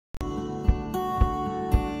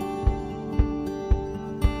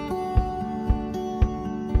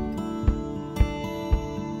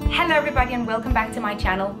Hello everybody and welcome back to my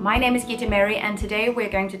channel. My name is Gitte Mary and today we're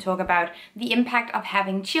going to talk about the impact of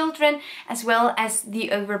having children as well as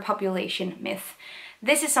the overpopulation myth.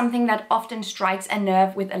 This is something that often strikes a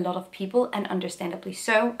nerve with a lot of people, and understandably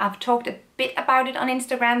so. I've talked a bit about it on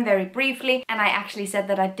Instagram very briefly, and I actually said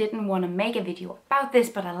that I didn't want to make a video about this,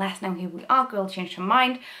 but alas, now here we are, girl changed her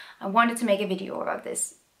mind. I wanted to make a video about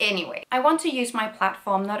this. Anyway, I want to use my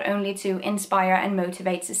platform not only to inspire and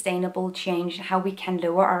motivate sustainable change, how we can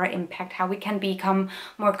lower our impact, how we can become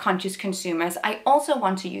more conscious consumers. I also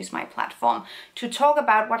want to use my platform to talk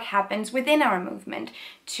about what happens within our movement,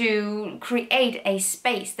 to create a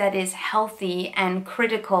space that is healthy and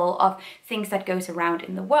critical of things that goes around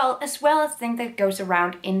in the world, as well as things that goes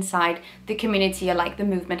around inside the community, like the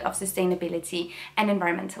movement of sustainability and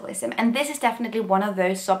environmentalism. And this is definitely one of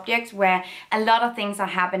those subjects where a lot of things are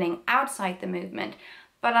happening outside the movement,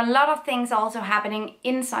 but a lot of things are also happening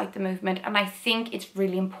inside the movement, and I think it's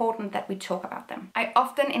really important that we talk about them. I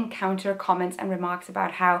often encounter comments and remarks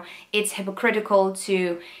about how it's hypocritical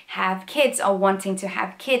to have kids or wanting to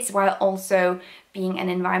have kids while also being an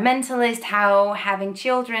environmentalist, how having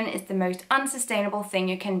children is the most unsustainable thing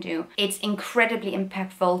you can do. It's incredibly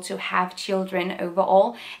impactful to have children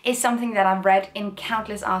overall. It's something that I've read in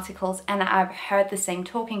countless articles, and I've heard the same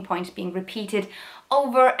talking points being repeated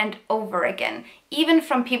over and over again, even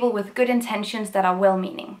from people with good intentions that are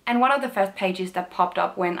well-meaning. And one of the first pages that popped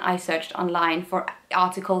up when I searched online for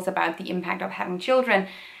articles about the impact of having children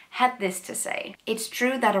had this to say: "It's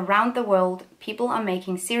true that around the world, people are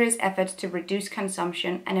making serious efforts to reduce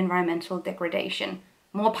consumption and environmental degradation.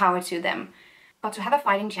 More power to them. But to have a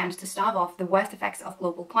fighting chance to stave off the worst effects of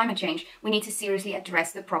global climate change, we need to seriously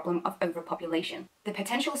address the problem of overpopulation. The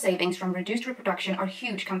potential savings from reduced reproduction are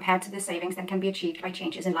huge compared to the savings that can be achieved by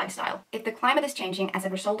changes in lifestyle. If the climate is changing as a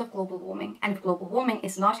result of global warming, and if global warming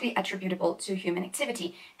is largely attributable to human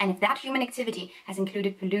activity, and if that human activity has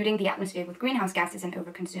included polluting the atmosphere with greenhouse gases and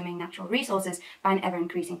overconsuming natural resources by an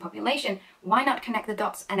ever-increasing population, why not connect the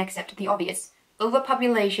dots and accept the obvious?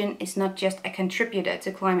 Overpopulation is not just a contributor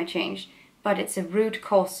to climate change, but it's a root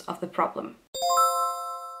cause of the problem."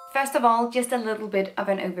 First of all, just a little bit of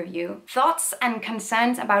an overview. Thoughts and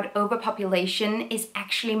concerns about overpopulation is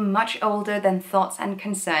actually much older than thoughts and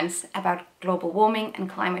concerns about global warming and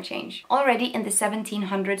climate change. Already in the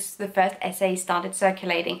 1700s, the first essays started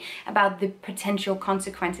circulating about the potential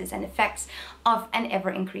consequences and effects of an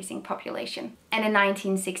ever-increasing population. And in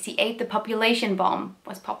 1968, the population bomb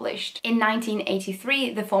was published. In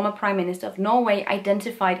 1983, the former Prime Minister of Norway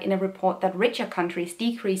identified in a report that richer countries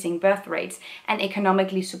decreasing birth rates and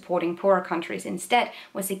economically supporting poorer countries instead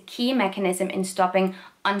was a key mechanism in stopping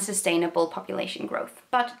unsustainable population growth.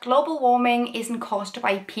 But global warming isn't caused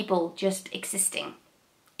by people just existing.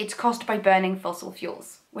 It's caused by burning fossil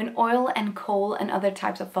fuels. When oil and coal and other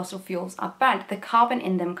types of fossil fuels are burnt, the carbon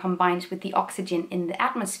in them combines with the oxygen in the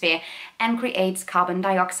atmosphere and creates carbon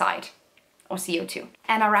dioxide, or CO2.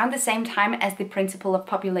 And around the same time as the principle of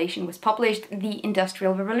population was published, the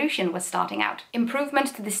Industrial Revolution was starting out.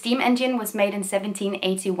 Improvements to the steam engine was made in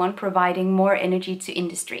 1781, providing more energy to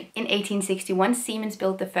industry. In 1861, Siemens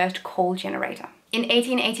built the first coal generator. In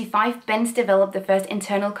 1885, Benz developed the first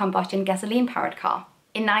internal combustion gasoline-powered car.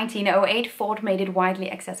 In 1908, Ford made it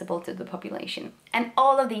widely accessible to the population. And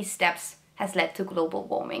all of these steps has led to global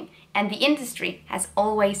warming, and the industry has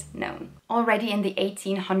always known. Already in the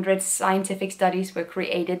 1800s, scientific studies were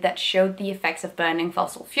created that showed the effects of burning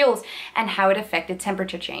fossil fuels and how it affected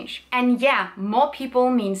temperature change. And yeah, more people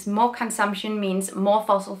means more consumption, means more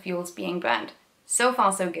fossil fuels being burned. So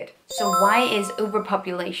far, so good. So why is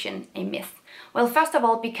overpopulation a myth? Well, first of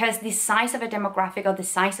all, because the size of a demographic or the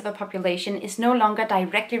size of a population is no longer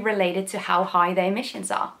directly related to how high their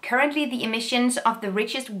emissions are. Currently, the emissions of the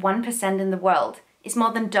richest 1% in the world is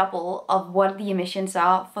more than double of what the emissions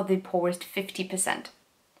are for the poorest 50%.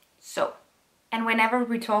 And whenever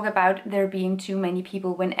we talk about there being too many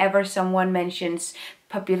people, whenever someone mentions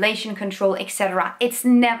population control, etc., it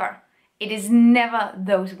is never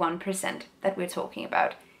those 1% that we're talking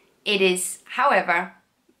about. It is, however,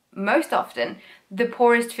 most often the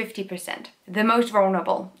poorest 50%, the most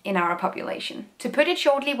vulnerable in our population. To put it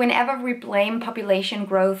shortly, whenever we blame population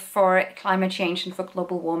growth for climate change and for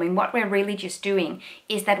global warming, what we're really just doing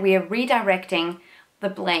is that we are redirecting the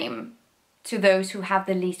blame to those who have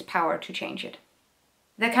the least power to change it.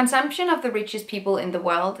 The consumption of the richest people in the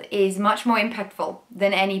world is much more impactful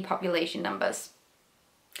than any population numbers.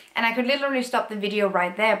 And I could literally stop the video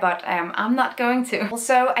right there, but I'm not going to.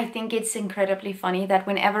 Also, I think it's incredibly funny that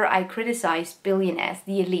whenever I criticize billionaires,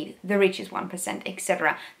 the elite, the richest 1%,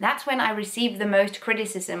 etc., that's when I receive the most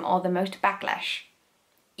criticism or the most backlash.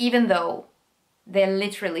 Even though they're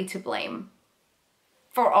literally to blame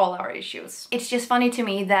for all our issues. It's just funny to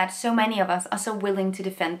me that so many of us are so willing to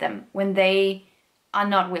defend them when they are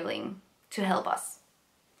not willing to help us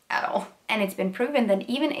at all. And it's been proven that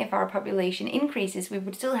even if our population increases, we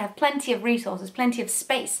would still have plenty of resources, plenty of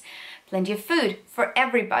space, plenty of food for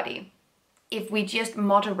everybody if we just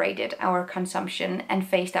moderated our consumption and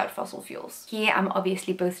phased out fossil fuels. Here I'm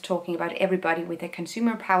obviously both talking about everybody with the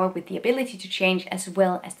consumer power, with the ability to change, as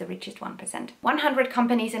well as the richest 1%. 100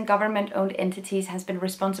 companies and government-owned entities has been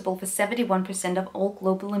responsible for 71% of all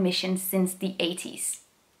global emissions since the 80s.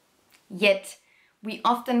 Yet, we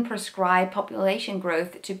often prescribe population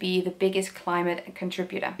growth to be the biggest climate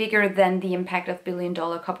contributor, bigger than the impact of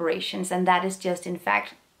billion-dollar corporations, and that is just, in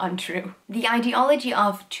fact, untrue. The ideology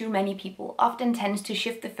of too many people often tends to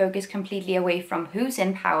shift the focus completely away from who's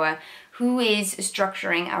in power, who is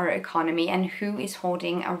structuring our economy, and who is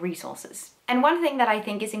hoarding our resources. And one thing that I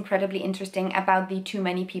think is incredibly interesting about the too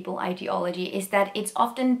many people ideology is that it's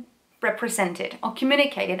often represented or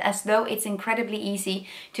communicated as though it's incredibly easy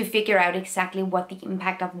to figure out exactly what the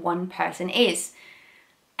impact of one person is.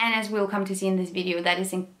 And as we'll come to see in this video, that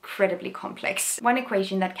is incredibly complex. One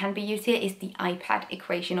equation that can be used here is the IPAT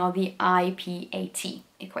equation, or the IPAT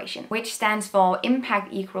equation, which stands for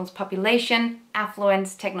impact equals population,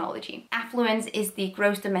 affluence, technology. Affluence is the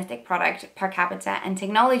gross domestic product per capita, and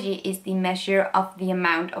technology is the measure of the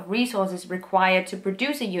amount of resources required to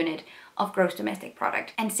produce a unit of gross domestic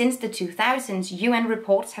product. And since the 2000s, UN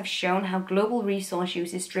reports have shown how global resource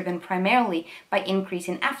use is driven primarily by increase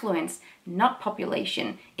in affluence, not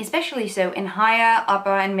population, especially so in higher,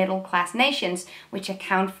 upper and middle class nations, which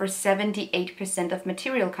account for 78% of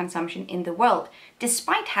material consumption in the world,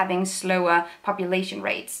 despite having slower population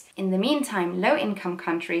rates. In the meantime, low-income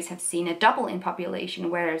countries have seen a double in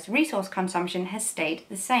population, whereas resource consumption has stayed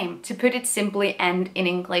the same. To put it simply and in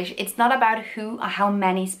English, it's not about who or how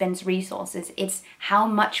many spends resources, it's how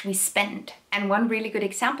much we spend. And one really good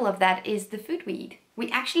example of that is the food we eat. We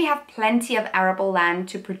actually have plenty of arable land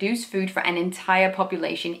to produce food for an entire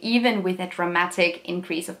population, even with a dramatic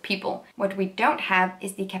increase of people. What we don't have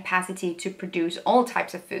is the capacity to produce all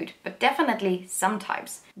types of food, but definitely some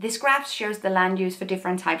types. This graph shows the land use for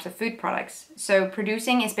different types of food products. So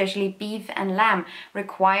producing especially beef and lamb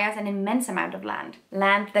requires an immense amount of land.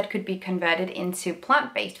 Land that could be converted into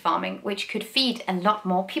plant-based farming, which could feed a lot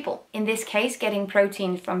more people. In this case, getting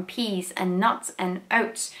protein from peas and nuts and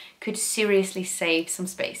oats could seriously save some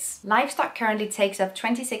space. Livestock currently takes up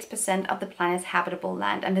 26% of the planet's habitable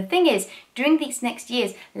land. And the thing is, during these next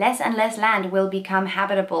years, less and less land will become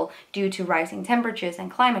habitable due to rising temperatures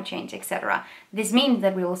and climate change, etc. This means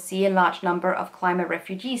that we will see a large number of climate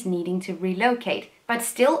refugees needing to relocate. But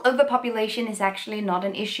still, overpopulation is actually not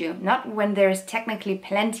an issue, not when there is technically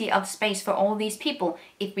plenty of space for all these people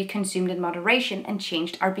if we consumed in moderation and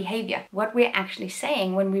changed our behavior. What we're actually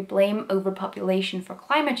saying when we blame overpopulation for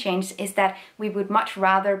climate change is that we would much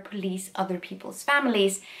rather police other people's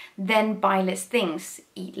families than buy less things,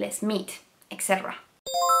 eat less meat, etc.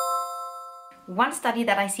 One study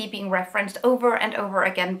that I see being referenced over and over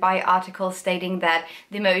again by articles stating that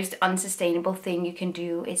the most unsustainable thing you can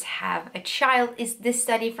do is have a child is this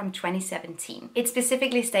study from 2017. It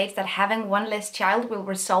specifically states that having one less child will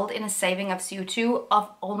result in a saving of CO2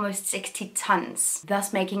 of almost 60 tons,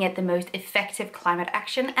 thus making it the most effective climate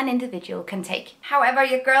action an individual can take. However,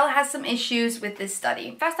 your girl has some issues with this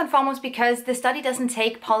study. First and foremost, because the study doesn't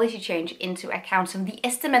take policy change into account. So the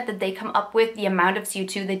estimate that they come up with, the amount of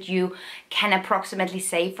CO2 that you can approximately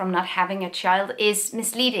save from not having a child, is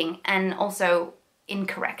misleading and also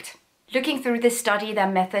incorrect. Looking through this study,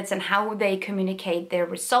 their methods and how they communicate their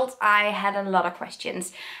results, I had a lot of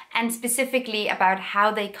questions, and specifically about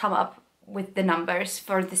how they come up with the numbers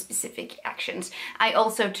for the specific actions. I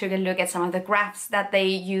also took a look at some of the graphs that they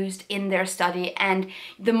used in their study, and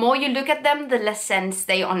the more you look at them, the less sense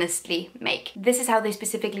they honestly make. This is how they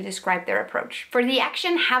specifically describe their approach. For the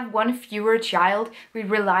action have one fewer child, we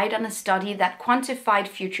relied on a study that quantified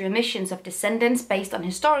future emissions of descendants based on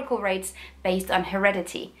historical rates based on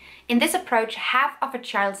heredity. In this approach, half of a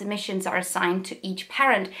child's emissions are assigned to each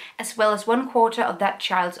parent, as well as 1/4 of that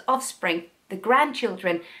child's offspring, the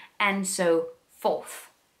grandchildren, and so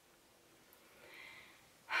forth.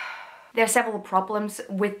 There are several problems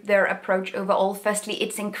with their approach overall. Firstly,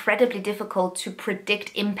 it's incredibly difficult to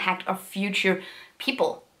predict impact of future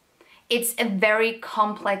people. It's a very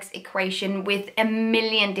complex equation with a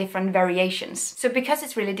million different variations. So because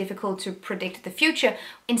it's really difficult to predict the future,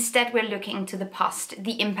 instead we're looking to the past,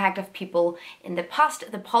 the impact of people in the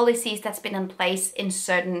past, the policies that's been in place in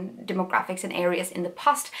certain demographics and areas in the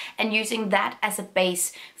past, and using that as a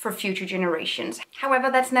base for future generations.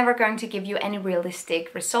 However, that's never going to give you any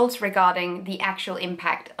realistic results regarding the actual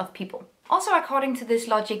impact of people. Also, according to this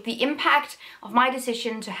logic, the impact of my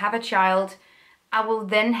decision to have a child, I will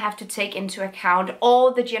then have to take into account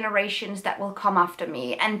all the generations that will come after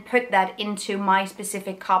me and put that into my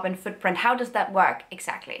specific carbon footprint. How does that work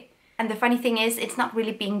exactly? And the funny thing is, it's not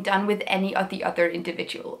really being done with any of the other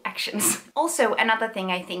individual actions. Also, another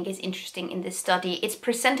thing I think is interesting in this study, it's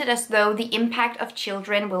presented as though the impact of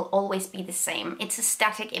children will always be the same. It's a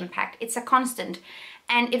static impact, it's a constant.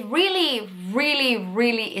 And it really, really,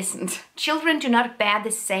 really isn't. Children do not bear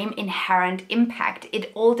the same inherent impact.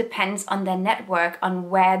 It all depends on their network, on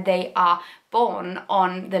where they are born,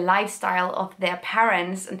 on the lifestyle of their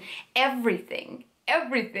parents, and everything.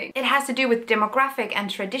 Everything. It has to do with demographic and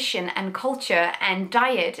tradition and culture and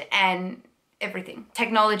diet and everything.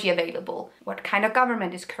 Technology available, what kind of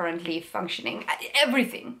government is currently functioning,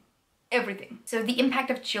 everything. Everything. So the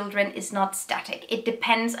impact of children is not static. It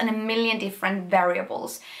depends on a million different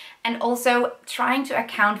variables. And also trying to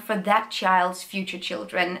account for that child's future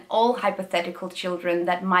children, all hypothetical children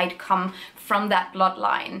that might come from that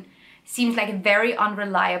bloodline, seems like a very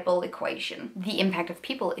unreliable equation. The impact of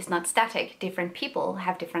people is not static. Different people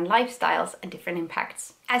have different lifestyles and different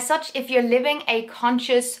impacts. As such, if you're living a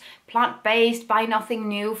conscious, plant-based, buy nothing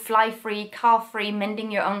new, fly-free, car-free,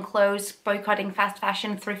 mending your own clothes, boycotting fast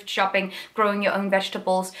fashion, thrift shopping, growing your own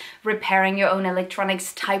vegetables, repairing your own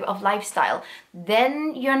electronics type of lifestyle,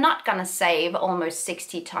 then you're not gonna save almost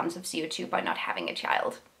 60 tons of CO2 by not having a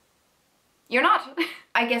child. You're not.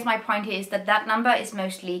 I guess my point is that that number is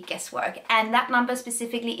mostly guesswork, and that number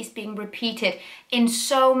specifically is being repeated in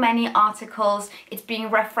so many articles. It's being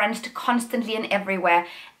referenced constantly and everywhere,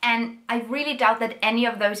 and I really doubt that any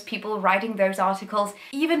of those people writing those articles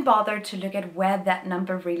even bothered to look at where that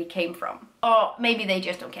number really came from. Or maybe they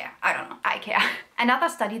just don't care. I don't know. I care. Another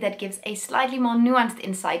study that gives a slightly more nuanced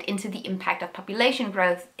insight into the impact of population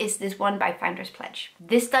growth is this one by Founders Pledge.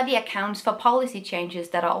 This study accounts for policy changes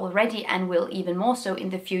that are already, and will even more so in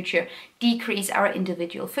the future, decrease our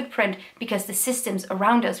individual footprint because the systems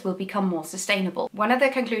around us will become more sustainable. One of the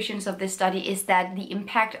conclusions of this study is that the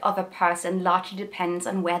impact of a person largely depends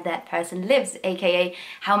on where that person lives, aka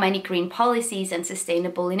how many green policies and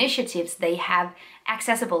sustainable initiatives they have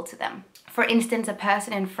accessible to them. For instance, a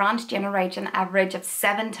person in France generates an average of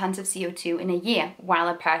 7 tons of CO2 in a year, while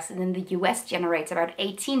a person in the US generates about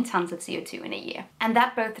 18 tons of CO2 in a year. And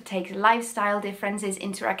that both takes lifestyle differences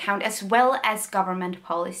into account, as well as government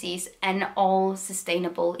policies and all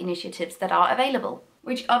sustainable initiatives that are available,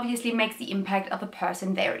 which obviously makes the impact of a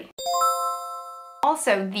person vary.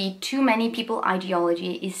 Also, the too many people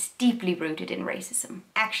ideology is deeply rooted in racism.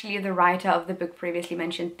 Actually, the writer of the book previously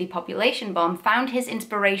mentioned, The Population Bomb, found his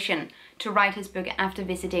inspiration to write his book after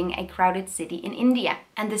visiting a crowded city in India.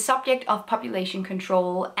 And the subject of population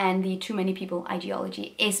control and the too many people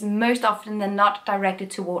ideology is most often than not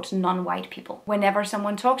directed towards non-white people. Whenever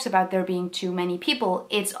someone talks about there being too many people,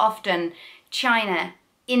 it's often China,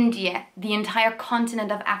 India, the entire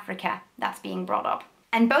continent of Africa that's being brought up.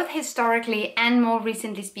 And both historically and more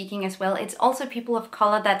recently speaking as well, it's also people of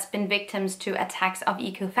color that's been victims to attacks of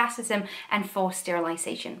ecofascism and forced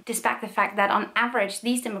sterilization. Despite the fact that on average,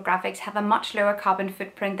 these demographics have a much lower carbon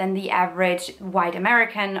footprint than the average white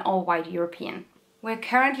American or white European. We're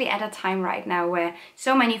currently at a time right now where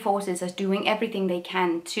so many forces are doing everything they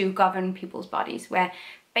can to govern people's bodies, where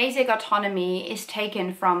basic autonomy is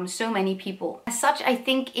taken from so many people. As such, I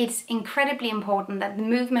think it's incredibly important that the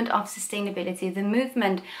movement of sustainability, the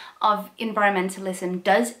movement of environmentalism,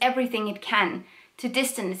 does everything it can to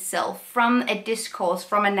distance itself from a discourse,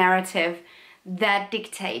 from a narrative that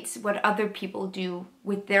dictates what other people do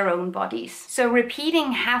with their own bodies. So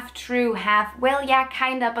repeating half true, half, well, yeah,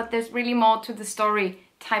 kinda, but there's really more to the story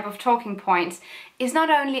type of talking points is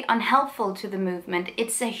not only unhelpful to the movement,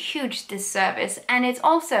 it's a huge disservice, and it's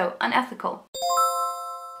also unethical.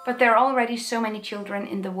 But there are already so many children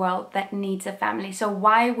in the world that needs a family, so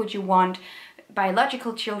why would you want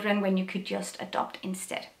biological children when you could just adopt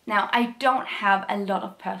instead? Now, I don't have a lot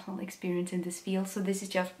of personal experience in this field, so this is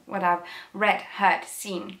just what I've read, heard,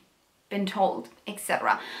 seen, been told,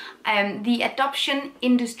 etc. The adoption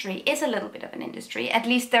industry is a little bit of an industry. At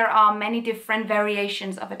least there are many different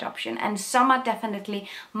variations of adoption, and some are definitely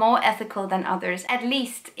more ethical than others. At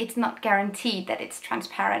least it's not guaranteed that it's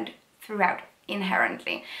transparent throughout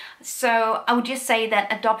inherently. So I would just say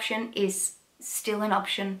that adoption is still an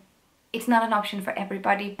option. It's not an option for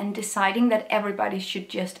everybody, and deciding that everybody should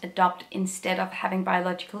just adopt instead of having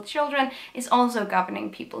biological children is also governing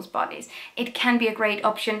people's bodies. It can be a great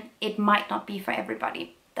option, it might not be for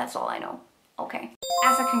everybody. That's all I know. Okay.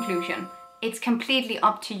 As a conclusion, it's completely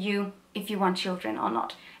up to you if you want children or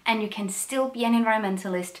not, and you can still be an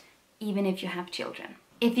environmentalist even if you have children.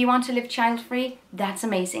 If you want to live child-free, that's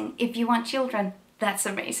amazing. If you want children, that's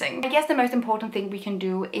amazing. I guess the most important thing we can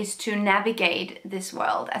do is to navigate this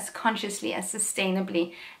world as consciously, as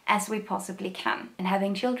sustainably as we possibly can. And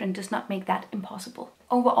having children does not make that impossible.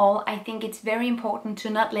 Overall, I think it's very important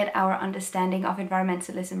to not let our understanding of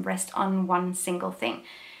environmentalism rest on one single thing.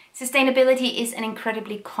 Sustainability is an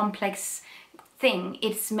incredibly complex thing.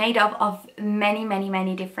 It's made up of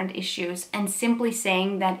many different issues, and simply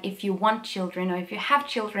saying that if you want children or if you have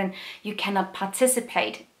children you cannot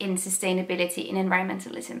participate in sustainability, in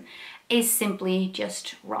environmentalism, is simply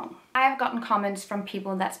just wrong. I have gotten comments from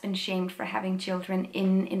people that's been shamed for having children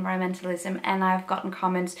in environmentalism, and I've gotten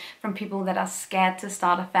comments from people that are scared to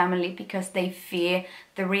start a family because they fear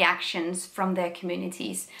the reactions from their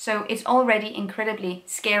communities. So it's already incredibly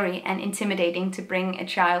scary and intimidating to bring a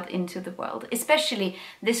child into the world, especially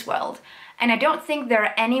this world. And I don't think there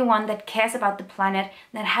are anyone that cares about the planet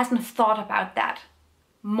that hasn't thought about that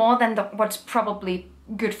more than what's probably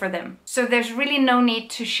good for them. So there's really no need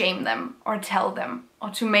to shame them or tell them or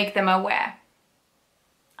to make them aware.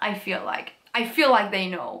 I feel like they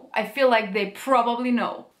know. I feel like they probably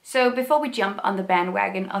know. So before we jump on the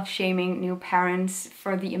bandwagon of shaming new parents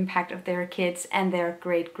for the impact of their kids and their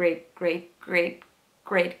great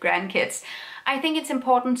grandkids, I think it's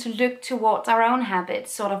important to look towards our own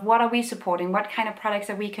habits. Sort of, what are we supporting? What kind of products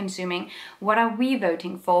are we consuming? What are we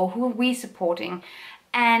voting for? Who are we supporting?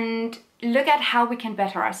 And look at how we can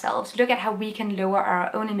better ourselves, look at how we can lower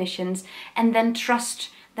our own emissions, and then trust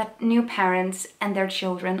that new parents and their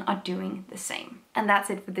children are doing the same. And that's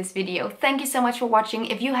it for this video. Thank you so much for watching.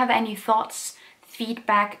 If you have any thoughts,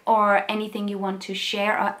 feedback, or anything you want to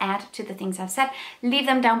share or add to the things I've said, leave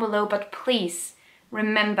them down below. But please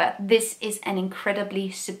remember, this is an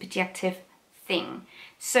incredibly subjective thing.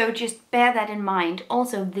 So just bear that in mind.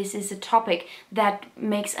 Also, this is a topic that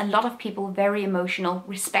makes a lot of people very emotional.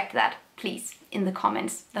 Respect that, please, in the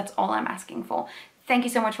comments. That's all I'm asking for. Thank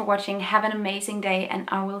you so much for watching. Have an amazing day, and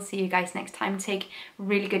I will see you guys next time. Take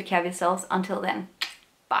really good care of yourselves. Until then,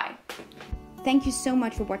 bye. Thank you so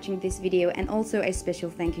much for watching this video, and also a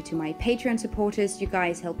special thank you to my Patreon supporters. You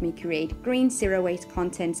guys help me create green, zero-waste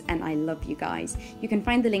content, and I love you guys. You can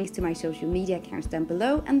find the links to my social media accounts down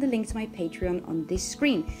below and the link to my Patreon on this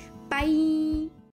screen. Bye!